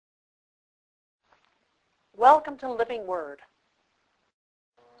Welcome to Living Word.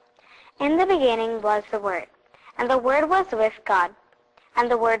 In the beginning was the Word, and the Word was with God,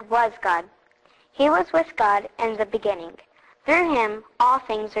 and the Word was God. He was with God in the beginning. Through him all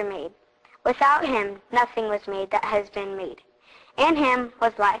things were made. Without him nothing was made that has been made. In him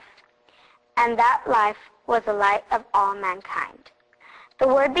was life, and that life was the light of all mankind. The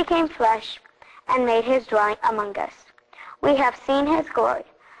Word became flesh and made his dwelling among us. We have seen his glory,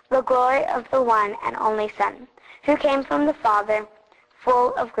 the glory of the one and only Son, who came from the Father,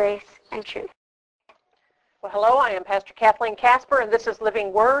 full of grace and truth. Well, hello, I am Pastor Kathleen Casper, and this is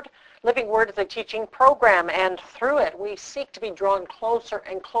Living Word. Living Word is a teaching program, and through it we seek to be drawn closer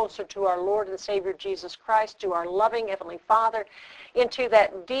and closer to our Lord and Savior Jesus Christ, to our loving Heavenly Father, into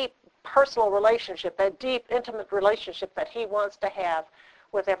that deep personal relationship, that deep intimate relationship that he wants to have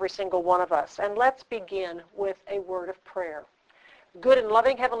with every single one of us. And let's begin with a word of prayer. Good and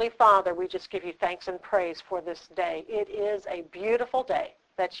loving Heavenly Father, we just give you thanks and praise for this day. It is a beautiful day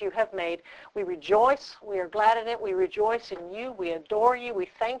that you have made. We rejoice. We are glad in it. We rejoice in you. We adore you. We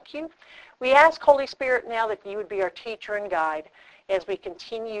thank you. We ask, Holy Spirit, now that you would be our teacher and guide as we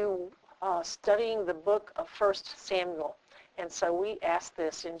continue studying the book of 1 Samuel. And so we ask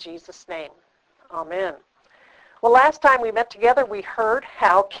this in Jesus' name. Amen. Well, last time we met together, we heard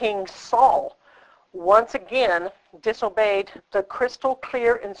how King Saul once again disobeyed the crystal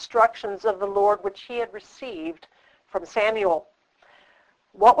clear instructions of the Lord which he had received from Samuel.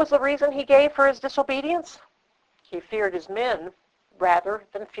 What was the reason he gave for his disobedience? He feared his men rather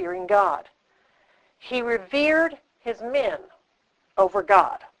than fearing God. He revered his men over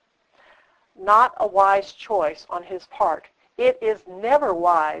God. Not a wise choice on his part. It is never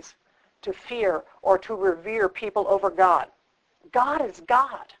wise to fear or to revere people over God. God is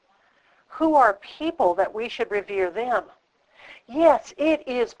God. Who are people that we should revere them? Yes, it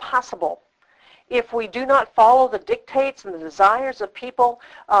is possible. If we do not follow the dictates and the desires of people,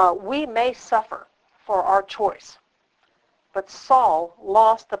 we may suffer for our choice. But Saul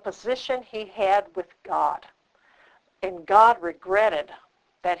lost the position he had with God, and God regretted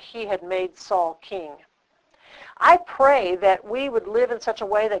that he had made Saul king. I pray that we would live in such a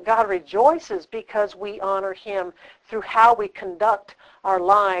way that God rejoices because we honor him through how we conduct our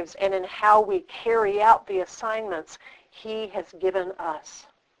lives and in how we carry out the assignments he has given us.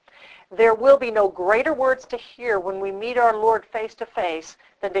 There will be no greater words to hear when we meet our Lord face to face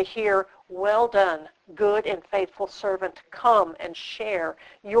than to hear, "Well done, good and faithful servant, come and share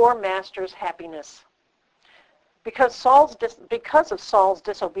your master's happiness." Because of Saul's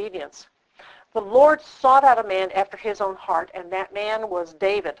disobedience, the Lord sought out a man after his own heart, and that man was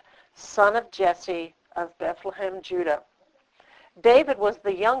David, son of Jesse of Bethlehem, Judah. David was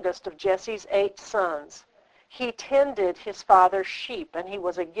the youngest of Jesse's 8 sons. He tended his father's sheep, and he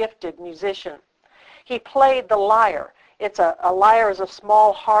was a gifted musician. He played the lyre. A lyre is a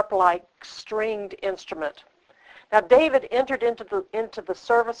small harp-like stringed instrument. Now David entered into the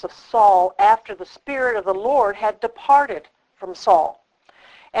service of Saul after the Spirit of the Lord had departed from Saul.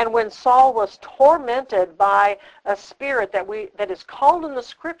 And when Saul was tormented by a spirit that is called in the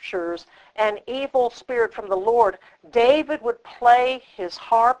Scriptures an evil spirit from the Lord, David would play his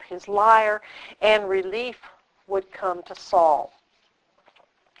harp, his lyre, and relief would come to Saul.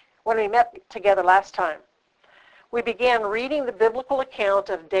 When we met together last time, we began reading the biblical account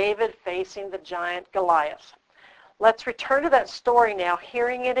of David facing the giant Goliath. Let's return to that story now,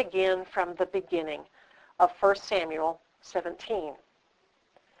 hearing it again from the beginning of 1 Samuel 17.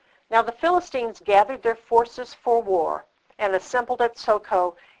 Now the Philistines gathered their forces for war and assembled at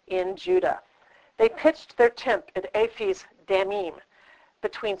Socoh in Judah. They pitched their tent at Ephes Dammim,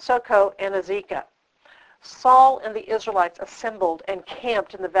 between Socoh and Azekah. Saul and the Israelites assembled and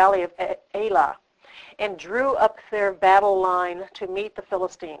camped in the valley of Elah and drew up their battle line to meet the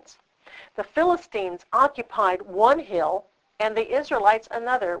Philistines. The Philistines occupied one hill and the Israelites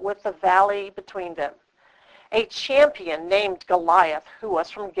another, with the valley between them. A champion named Goliath, who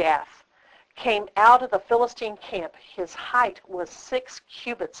was from Gath, came out of the Philistine camp. His height was 6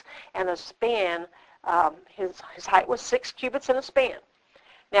 cubits and a span. His height was 6 cubits and a span.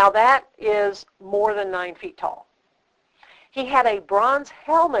 Now that is more than 9 feet tall. He had a bronze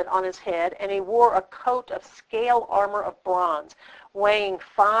helmet on his head, and he wore a coat of scale armor of bronze, weighing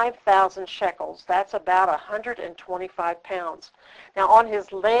 5,000 shekels. That's about 125 pounds. Now on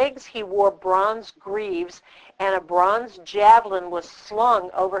his legs he wore bronze greaves, and a bronze javelin was slung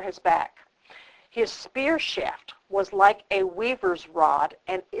over his back. His spear shaft was like a weaver's rod,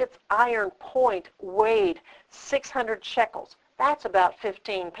 and its iron point weighed 600 shekels. That's about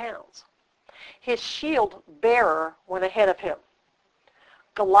 15 pounds. His shield bearer went ahead of him.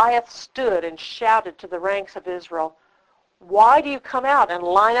 Goliath stood and shouted to the ranks of Israel, "Why do you come out and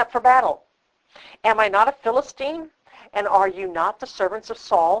line up for battle? Am I not a Philistine? And are you not the servants of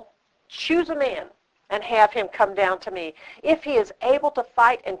Saul? Choose a man and have him come down to me. If he is able to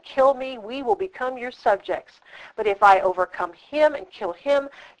fight and kill me, we will become your subjects. But if I overcome him and kill him,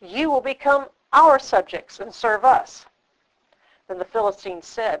 you will become our subjects and serve us." Then the Philistines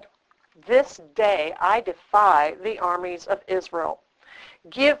said, "This day I defy the armies of Israel.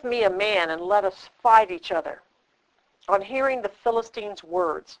 Give me a man and let us fight each other." On hearing the Philistines'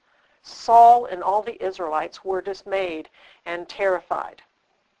 words, Saul and all the Israelites were dismayed and terrified.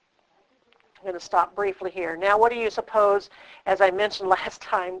 I'm going to stop briefly here. Now, what do you suppose, as I mentioned last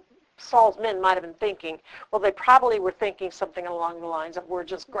time, Saul's men might have been thinking? Well, they probably were thinking something along the lines of, we're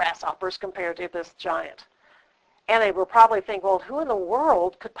just grasshoppers compared to this giant. And they were probably thinking, well, who in the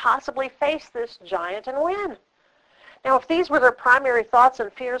world could possibly face this giant and win? Now, if these were their primary thoughts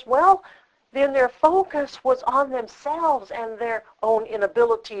and fears, well, then their focus was on themselves and their own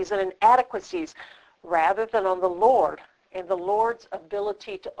inabilities and inadequacies rather than on the Lord and the Lord's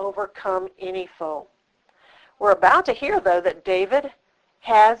ability to overcome any foe. We're about to hear, though, that David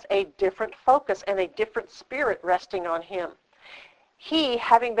has a different focus and a different spirit resting on him. He,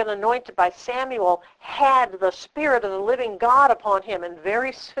 having been anointed by Samuel, had the Spirit of the living God upon him, and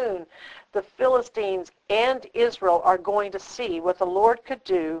very soon the Philistines and Israel are going to see what the Lord could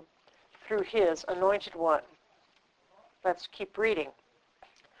do through his anointed one. Let's keep reading.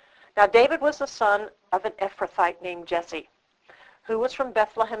 Now David was the son of an Ephrathite named Jesse, who was from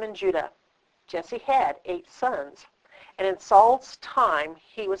Bethlehem in Judah. Jesse had 8 sons, and in Saul's time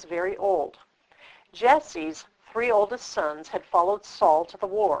he was very old. Jesse's 3 oldest sons had followed Saul to the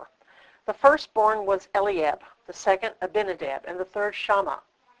war. The firstborn was Eliab, the second Abinadab, and the third Shammah.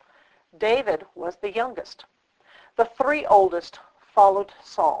 David was the youngest. The 3 oldest followed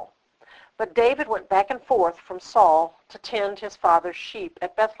Saul. But David went back and forth from Saul to tend his father's sheep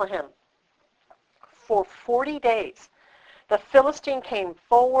at Bethlehem. For 40 days, the Philistine came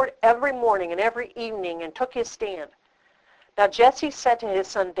forward every morning and every evening and took his stand. Now Jesse said to his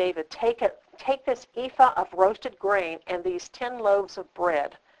son David, Take this ephah of roasted grain and these 10 loaves of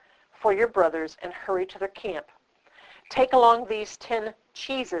bread for your brothers and hurry to their camp. Take along these 10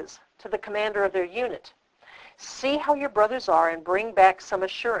 cheeses to the commander of their unit. See how your brothers are and bring back some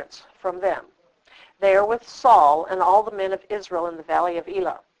assurance from them. They are with Saul and all the men of Israel in the valley of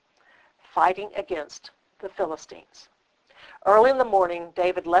Elah, fighting against the Philistines. Early in the morning,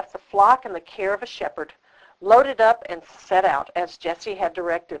 David left the flock in the care of a shepherd, loaded up and set out as Jesse had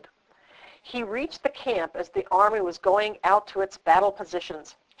directed. He reached the camp as the army was going out to its battle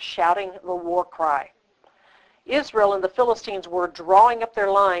positions, shouting the war cry. Israel and the Philistines were drawing up their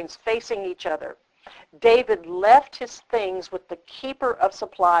lines, facing each other. David left his things with the keeper of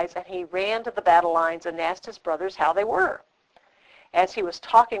supplies, and he ran to the battle lines and asked his brothers how they were. As he was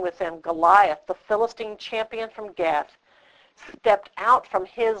talking with them, Goliath, the Philistine champion from Gath, stepped out from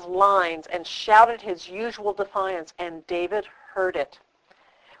his lines and shouted his usual defiance, and David heard it.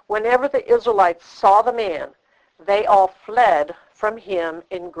 Whenever the Israelites saw the man, they all fled from him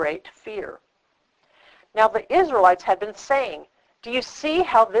in great fear. Now the Israelites had been saying, "Do you see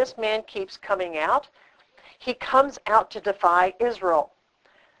how this man keeps coming out? He comes out to defy Israel.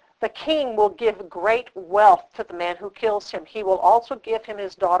 The king will give great wealth to the man who kills him. He will also give him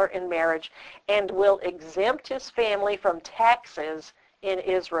his daughter in marriage and will exempt his family from taxes in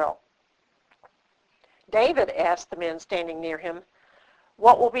Israel." David asked the men standing near him,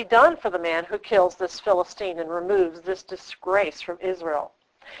 "What will be done for the man who kills this Philistine and removes this disgrace from Israel?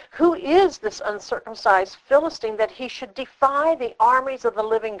 Who is this uncircumcised Philistine that he should defy the armies of the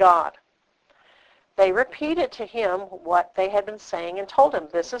living God?" They repeated to him what they had been saying and told him,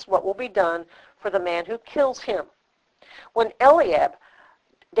 "This is what will be done for the man who kills him." When Eliab,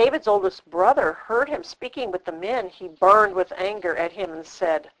 David's oldest brother, heard him speaking with the men, he burned with anger at him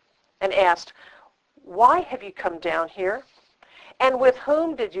and asked, "Why have you come down here? And with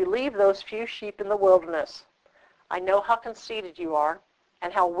whom did you leave those few sheep in the wilderness? I know how conceited you are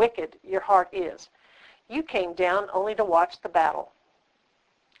and how wicked your heart is. You came down only to watch the battle."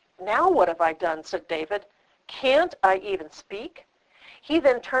 "Now what have I done?" said David. "Can't I even speak?" He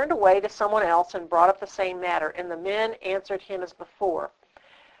then turned away to someone else and brought up the same matter, and the men answered him as before.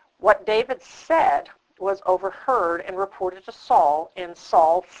 What David said was overheard and reported to Saul, and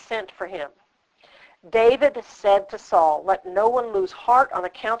Saul sent for him. David said to Saul, "Let no one lose heart on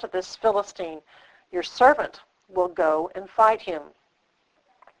account of this Philistine. Your servant will go and fight him."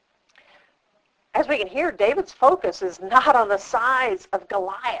 As we can hear, David's focus is not on the size of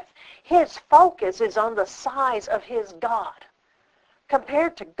Goliath. His focus is on the size of his God.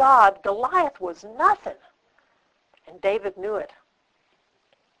 Compared to God, Goliath was nothing. And David knew it.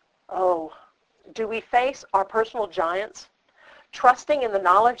 Oh, do we face our personal giants, trusting in the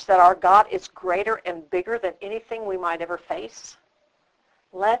knowledge that our God is greater and bigger than anything we might ever face?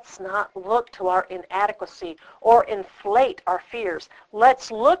 Let's not look to our inadequacy or inflate our fears.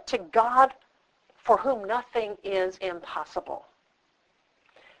 Let's look to God, for whom nothing is impossible.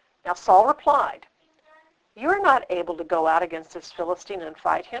 Now Saul replied, "You're not able to go out against this Philistine and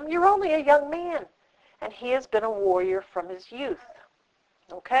fight him. You're only a young man, and he has been a warrior from his youth."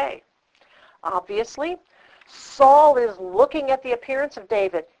 Okay. Obviously, Saul is looking at the appearance of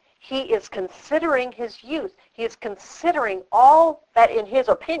David. He is considering his youth. He is considering all that, in his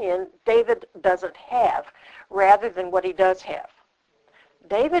opinion, David doesn't have, rather than what he does have.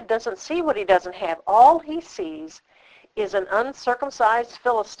 David doesn't see what he doesn't have. All he sees is an uncircumcised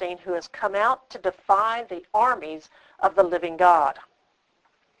Philistine who has come out to defy the armies of the living God.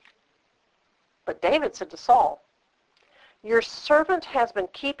 But David said to Saul, "Your servant has been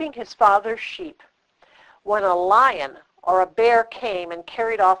keeping his father's sheep. When a lion or a bear came and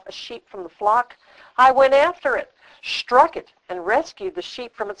carried off a sheep from the flock, I went after it, struck it, and rescued the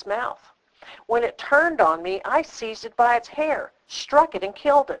sheep from its mouth. When it turned on me, I seized it by its hair, struck it, and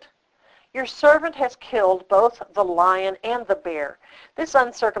killed it. Your servant has killed both the lion and the bear. This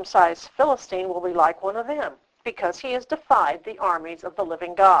uncircumcised Philistine will be like one of them, because he has defied the armies of the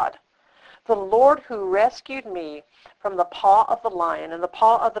living God. The Lord who rescued me from the paw of the lion and the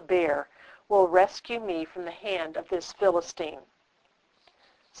paw of the bear will rescue me from the hand of this Philistine."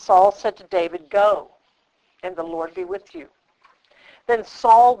 Saul said to David, "Go, and the Lord be with you." Then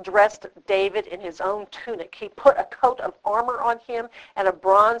Saul dressed David in his own tunic. He put a coat of armor on him and a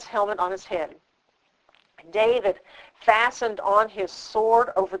bronze helmet on his head. David fastened on his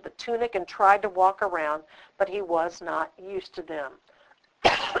sword over the tunic and tried to walk around, but he was not used to them.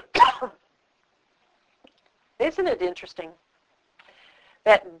 Isn't it interesting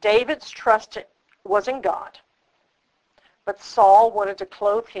that David's trust was in God, but Saul wanted to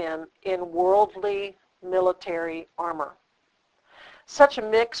clothe him in worldly military armor? Such a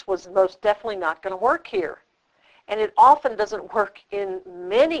mix was most definitely not going to work here, and it often doesn't work in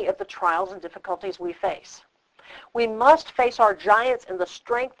many of the trials and difficulties we face. We must face our giants in the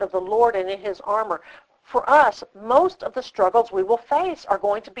strength of the Lord and in his armor. For us, most of the struggles we will face are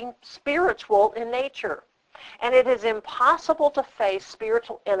going to be spiritual in nature. And it is impossible to face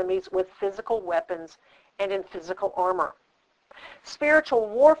spiritual enemies with physical weapons and in physical armor. Spiritual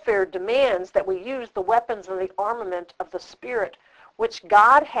warfare demands that we use the weapons and the armament of the Spirit, which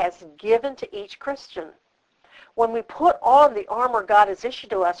God has given to each Christian. When we put on the armor God has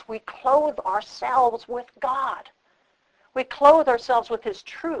issued to us, we clothe ourselves with God. We clothe ourselves with his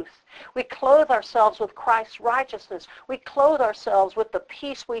truth. We clothe ourselves with Christ's righteousness. We clothe ourselves with the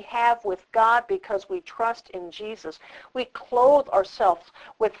peace we have with God because we trust in Jesus. We clothe ourselves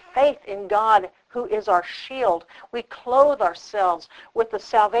with faith in God, who is our shield. We clothe ourselves with the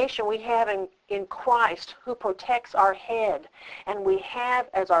salvation we have in Christ, who protects our head. And we have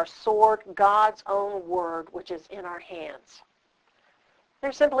as our sword God's own word, which is in our hands.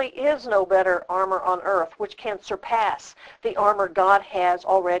 There simply is no better armor on earth which can surpass the armor God has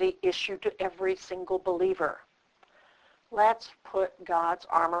already issued to every single believer. Let's put God's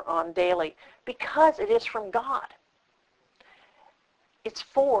armor on daily because it is from God. It's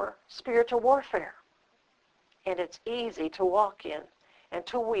for spiritual warfare, and it's easy to walk in and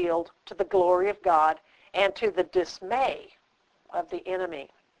to wield to the glory of God and to the dismay of the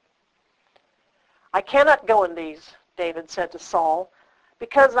enemy. "I cannot go in these," David said to Saul,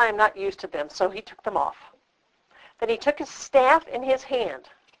 "because I am not used to them." So he took them off. Then he took his staff in his hand,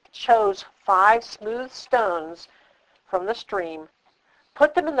 chose 5 smooth stones from the stream,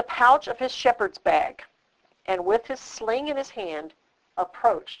 put them in the pouch of his shepherd's bag, and with his sling in his hand,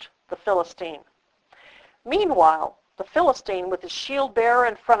 approached the Philistine. Meanwhile, the Philistine, with his shield bearer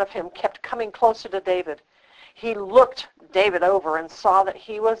in front of him, kept coming closer to David. He looked David over and saw that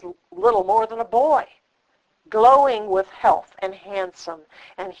he was little more than a boy, glowing with health and handsome,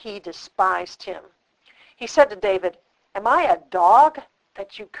 and he despised him. He said to David, "Am I a dog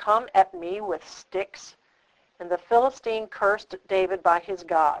that you come at me with sticks?" And the Philistine cursed David by his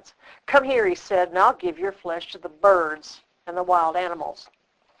gods. "Come here," he said, "and I'll give your flesh to the birds and the wild animals."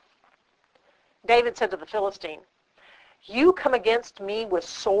 David said to the Philistine, "You come against me with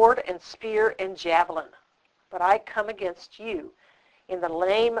sword and spear and javelin, but I come against you in the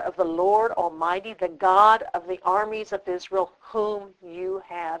name of the Lord Almighty, the God of the armies of Israel, whom you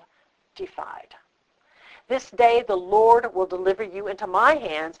have defied." This day the Lord will deliver you into my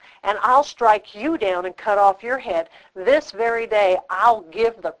hands, and I'll strike you down and cut off your head. This very day I'll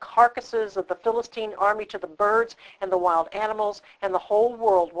give the carcasses of the Philistine army to the birds and the wild animals, and the whole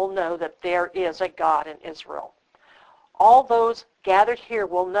world will know that there is a God in Israel. All those gathered here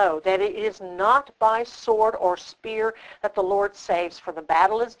will know that it is not by sword or spear that the Lord saves, for the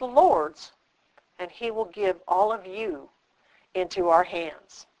battle is the Lord's, and he will give all of you into our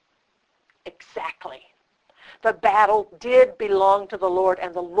hands. Exactly. The battle did belong to the Lord,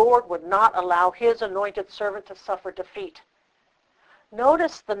 and the Lord would not allow his anointed servant to suffer defeat.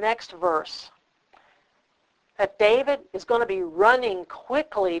 Notice the next verse, that David is going to be running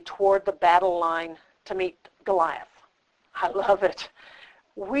quickly toward the battle line to meet Goliath. I love it.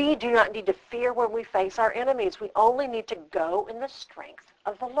 We do not need to fear when we face our enemies. We only need to go in the strength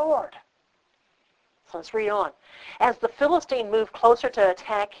of the Lord. So let's read on. As the Philistine moved closer to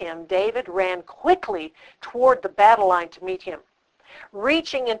attack him, David ran quickly toward the battle line to meet him.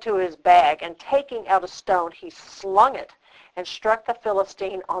 Reaching into his bag and taking out a stone, he slung it and struck the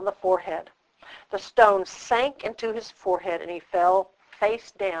Philistine on the forehead. The stone sank into his forehead, and he fell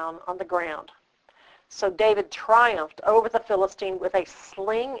face down on the ground. So David triumphed over the Philistine with a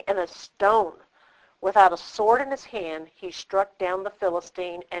sling and a stone. Without a sword in his hand, he struck down the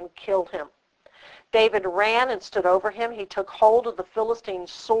Philistine and killed him. David ran and stood over him. He took hold of the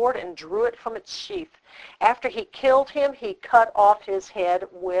Philistine's sword and drew it from its sheath. After he killed him, he cut off his head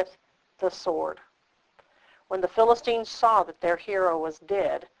with the sword. When the Philistines saw that their hero was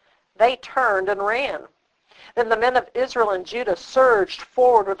dead, they turned and ran. Then the men of Israel and Judah surged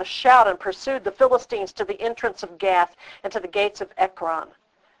forward with a shout and pursued the Philistines to the entrance of Gath and to the gates of Ekron.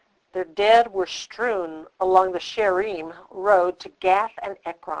 Their dead were strewn along the Sherim road to Gath and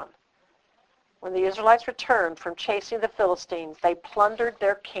Ekron. When the Israelites returned from chasing the Philistines, they plundered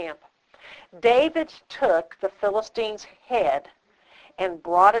their camp. David took the Philistine's head and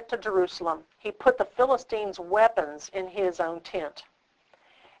brought it to Jerusalem. He put the Philistines' weapons in his own tent.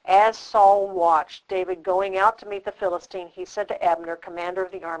 As Saul watched David going out to meet the Philistine, he said to Abner, commander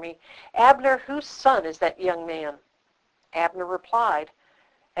of the army, "Abner, whose son is that young man?" Abner replied,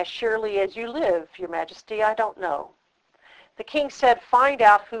 "As surely as you live, your majesty, I don't know." The king said, "Find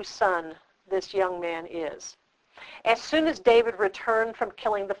out whose son this young man is." As soon as David returned from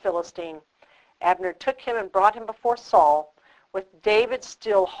killing the Philistine, Abner took him and brought him before Saul, with David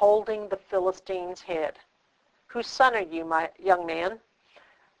still holding the Philistine's head. "Whose son are you, my young man?"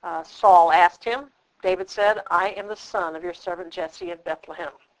 Saul asked him. David said, "I am the son of your servant Jesse of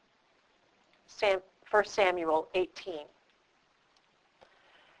Bethlehem." 1 Samuel 18.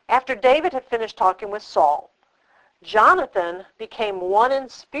 After David had finished talking with Saul, Jonathan became one in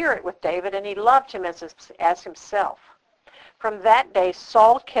spirit with David, and he loved him as himself. From that day,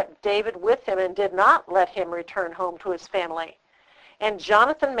 Saul kept David with him and did not let him return home to his family. And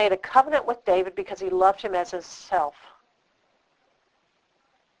Jonathan made a covenant with David because he loved him as himself.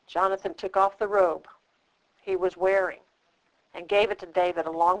 Jonathan took off the robe he was wearing and gave it to David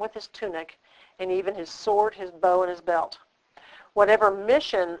along with his tunic and even his sword, his bow, and his belt. Whatever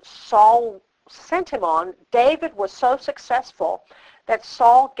mission Saul sent him on, David was so successful that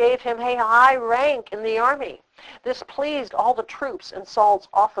Saul gave him a high rank in the army. This pleased all the troops and Saul's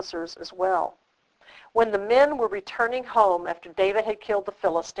officers as well. When the men were returning home after David had killed the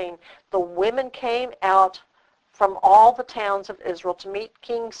Philistine, the women came out from all the towns of Israel to meet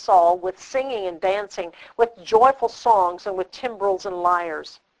King Saul with singing and dancing, with joyful songs and with timbrels and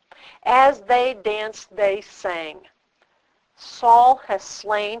lyres. As they danced, they sang, "Saul has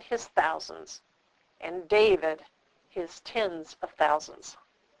slain his thousands, and David his tens of thousands."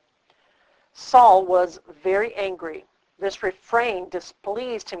 Saul was very angry. This refrain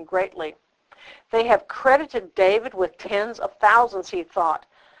displeased him greatly. "They have credited David with tens of thousands," he thought,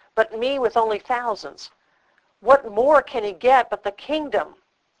 "but me with only thousands. What more can he get but the kingdom?"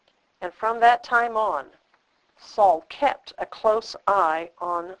 And from that time on, Saul kept a close eye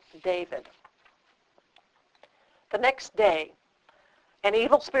on David. The next day, an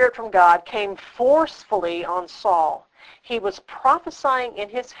evil spirit from God came forcefully on Saul. He was prophesying in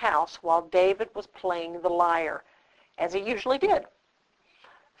his house while David was playing the lyre, as he usually did.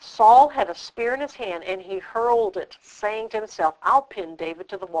 Saul had a spear in his hand, and he hurled it, saying to himself, "I'll pin David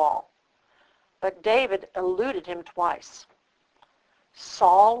to the wall." But David eluded him twice.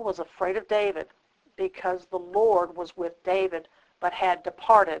 Saul was afraid of David because the Lord was with David but had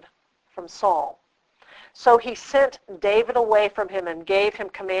departed from Saul. So he sent David away from him and gave him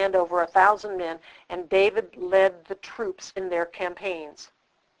command over 1,000 men, and David led the troops in their campaigns.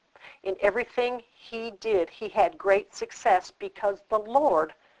 In everything he did, he had great success because the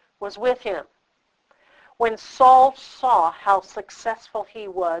Lord was with him. When Saul saw how successful he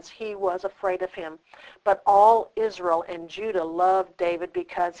was afraid of him. But all Israel and Judah loved David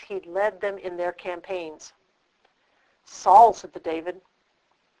because he led them in their campaigns. Saul said to David,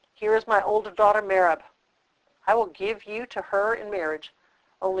 "Here is my older daughter Merab. I will give you to her in marriage.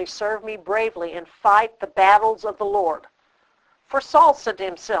 Only serve me bravely and fight the battles of the Lord." For Saul said to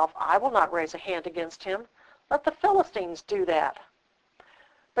himself, "I will not raise a hand against him. Let the Philistines do that."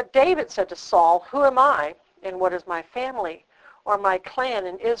 But David said to Saul, "Who am I, and what is my family, or my clan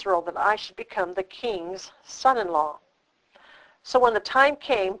in Israel, that I should become the king's son-in-law?" So when the time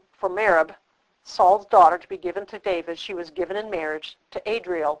came for Merab, Saul's daughter, to be given to David, she was given in marriage to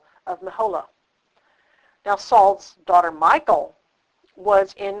Adriel of Meholah. Now Saul's daughter Michal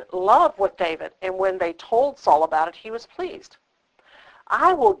was in love with David, and when they told Saul about it, he was pleased.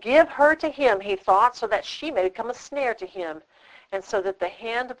 "I will give her to him," he thought, "so that she may become a snare to him, and so that the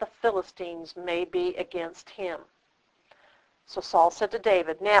hand of the Philistines may be against him." So Saul said to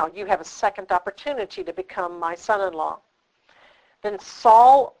David, "Now you have a second opportunity to become my son-in-law." Then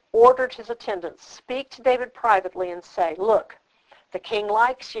Saul ordered his attendants, "Speak to David privately and say, 'Look, the king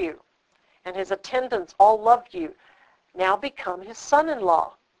likes you, and his attendants all love you. Now become his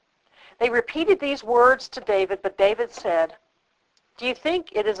son-in-law.'" They repeated these words to David, but David said, "Do you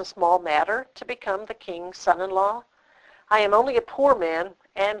think it is a small matter to become the king's son-in-law? I am only a poor man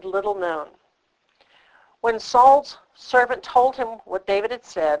and little known." When Saul's servant told him what David had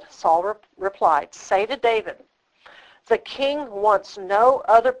said, Saul replied, "Say to David, 'The king wants no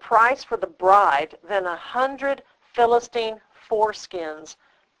other price for the bride than 100 Philistine foreskins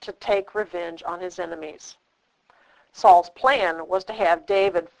to take revenge on his enemies.'" Saul's plan was to have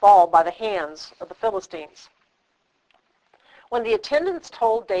David fall by the hands of the Philistines. When the attendants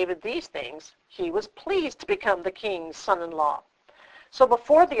told David these things, he was pleased to become the king's son-in-law. So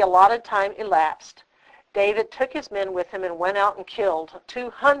before the allotted time elapsed, David took his men with him and went out and killed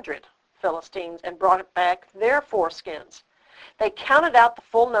 200 Philistines and brought back their foreskins. They counted out the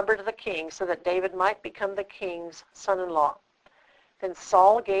full number to the king so that David might become the king's son-in-law. Then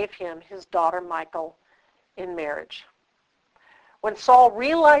Saul gave him his daughter Michal in marriage. When Saul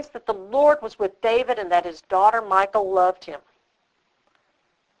realized that the Lord was with David and that his daughter Michal loved him,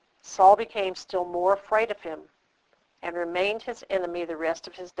 Saul became still more afraid of him and remained his enemy the rest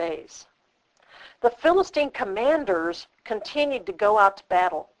of his days. The Philistine commanders continued to go out to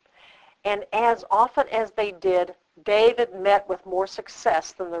battle, and as often as they did, David met with more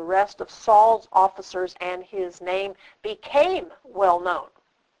success than the rest of Saul's officers, and his name became well known.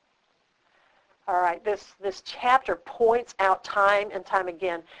 All right, this chapter points out time and time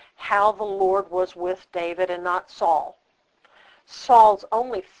again how the Lord was with David and not Saul. Saul's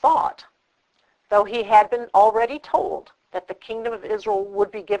only thought, though he had been already told that the kingdom of Israel would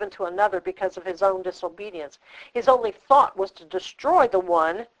be given to another because of his own disobedience, his only thought was to destroy the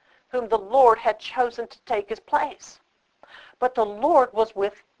one whom the Lord had chosen to take his place. But the Lord was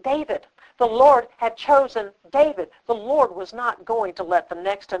with David. The Lord had chosen David. The Lord was not going to let the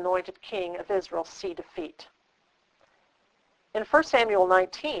next anointed king of Israel see defeat. In 1 Samuel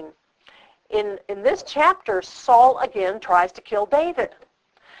 19, in this chapter, Saul again tries to kill David.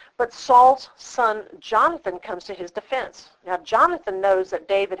 But Saul's son Jonathan comes to his defense. Now Jonathan knows that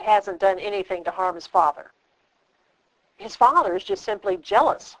David hasn't done anything to harm his father. His father is just simply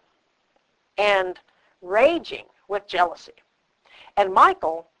jealous and raging with jealousy. And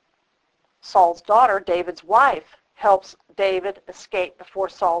Michal, Saul's daughter, David's wife, helps David escape before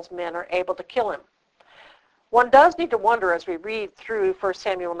Saul's men are able to kill him. One does need to wonder as we read through 1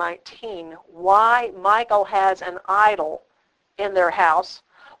 Samuel 19 why Michal has an idol in their house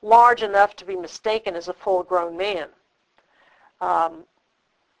large enough to be mistaken as a full-grown man.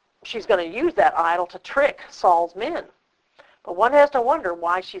 She's going to use that idol to trick Saul's men. But one has to wonder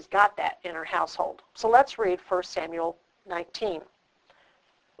why she's got that in her household. So let's read 1 Samuel 19.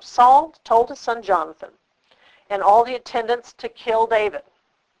 Saul told his son Jonathan and all the attendants to kill David.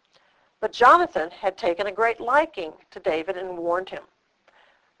 But Jonathan had taken a great liking to David and warned him,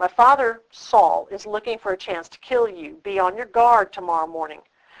 "My father Saul is looking for a chance to kill you. Be on your guard tomorrow morning.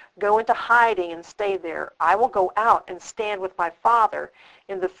 Go into hiding and stay there. I will go out and stand with my father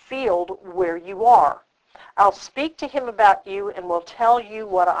in the field where you are. I'll speak to him about you and will tell you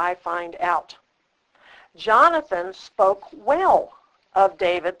what I find out." Jonathan spoke well of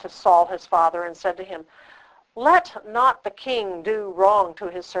David to Saul his father and said to him, "Let not the king do wrong to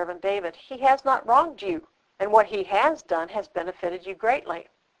his servant David. He has not wronged you, and what he has done has benefited you greatly.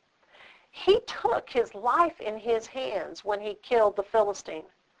 He took his life in his hands when he killed the Philistine.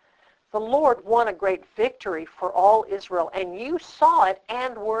 The Lord won a great victory for all Israel, and you saw it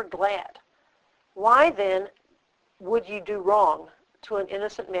and were glad. Why then would you do wrong to an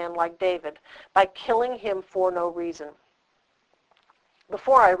innocent man like David by killing him for no reason?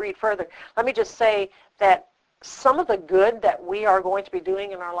 Before I read further, let me just say that some of the good that we are going to be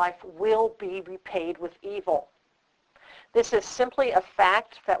doing in our life will be repaid with evil. This is simply a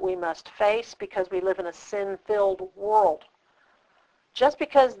fact that we must face because we live in a sin-filled world. Just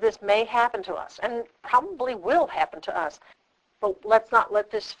because this may happen to us, and probably will happen to us, but let's not let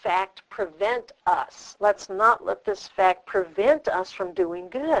this fact prevent us. Let's not let this fact prevent us from doing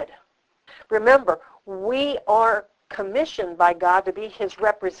good. Remember, we are commissioned by God to be His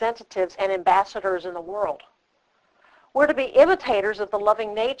representatives and ambassadors in the world. We're to be imitators of the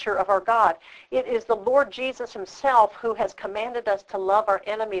loving nature of our God. It is the Lord Jesus Himself who has commanded us to love our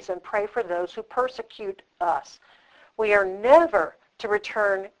enemies and pray for those who persecute us. We are never to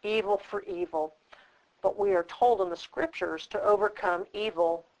return evil for evil, but we are told in the Scriptures to overcome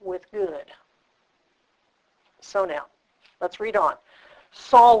evil with good. So now, let's read on.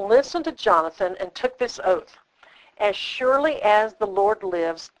 Saul listened to Jonathan and took this oath. As surely as the Lord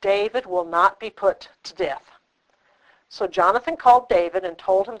lives, David will not be put to death. So Jonathan called David and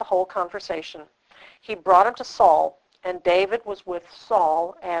told him the whole conversation. He brought him to Saul, and David was with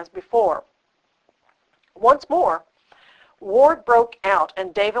Saul as before. Once more, war broke out,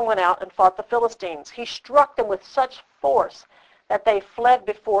 and David went out and fought the Philistines. He struck them with such force that they fled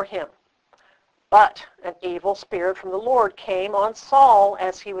before him. But an evil spirit from the Lord came on Saul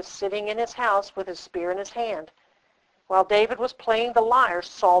as he was sitting in his house with his spear in his hand. While David was playing the lyre,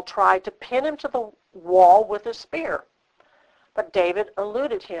 Saul tried to pin him to the wall with his spear. But David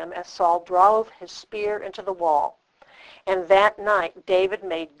eluded him as Saul drove his spear into the wall. And that night, David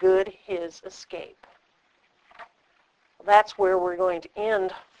made good his escape. That's where we're going to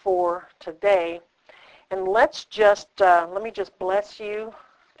end for today. And let me just bless you.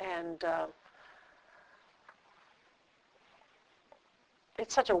 And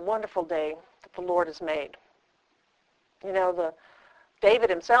it's such a wonderful day that the Lord has made. You know, David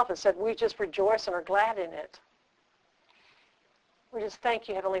himself has said, we just rejoice and are glad in it. We just thank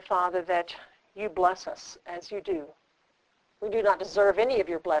you, Heavenly Father, that you bless us as you do. We do not deserve any of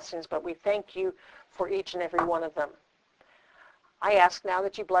your blessings, but we thank you for each and every one of them. I ask now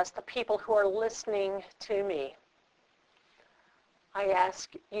that you bless the people who are listening to me. I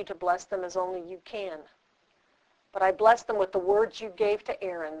ask you to bless them as only you can. But I bless them with the words you gave to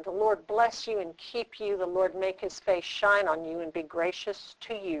Aaron. The Lord bless you and keep you. The Lord make his face shine on you and be gracious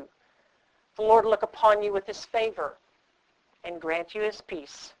to you. The Lord look upon you with his favor and grant you his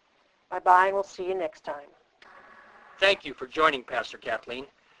peace. Bye-bye, and we'll see you next time. Thank you for joining Pastor Kathleen.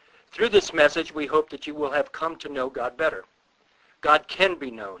 Through this message, we hope that you will have come to know God better. God can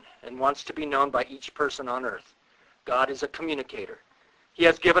be known and wants to be known by each person on earth. God is a communicator. He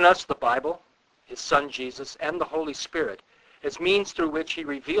has given us the Bible, his Son Jesus, and the Holy Spirit as means through which he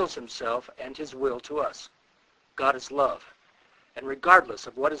reveals himself and his will to us. God is love. And regardless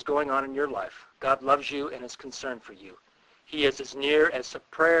of what is going on in your life, God loves you and is concerned for you. He is as near as a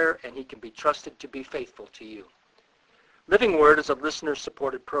prayer, and he can be trusted to be faithful to you. Living Word is a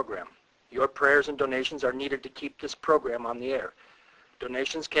listener-supported program. Your prayers and donations are needed to keep this program on the air.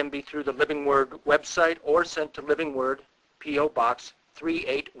 Donations can be through the Living Word website or sent to Living Word, P.O. Box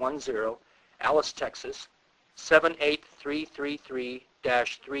 3810, Alice, Texas,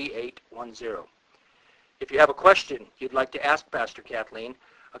 78333-3810. If you have a question you'd like to ask Pastor Kathleen,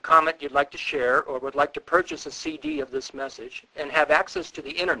 a comment you'd like to share, or would like to purchase a CD of this message and have access to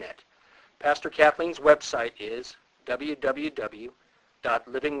the internet, Pastor Kathleen's website is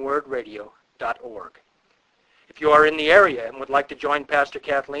www.livingwordradio.org. If you are in the area and would like to join Pastor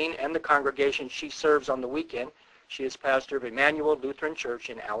Kathleen and the congregation she serves on the weekend, she is pastor of Emmanuel Lutheran Church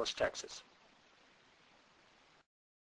in Alice, Texas.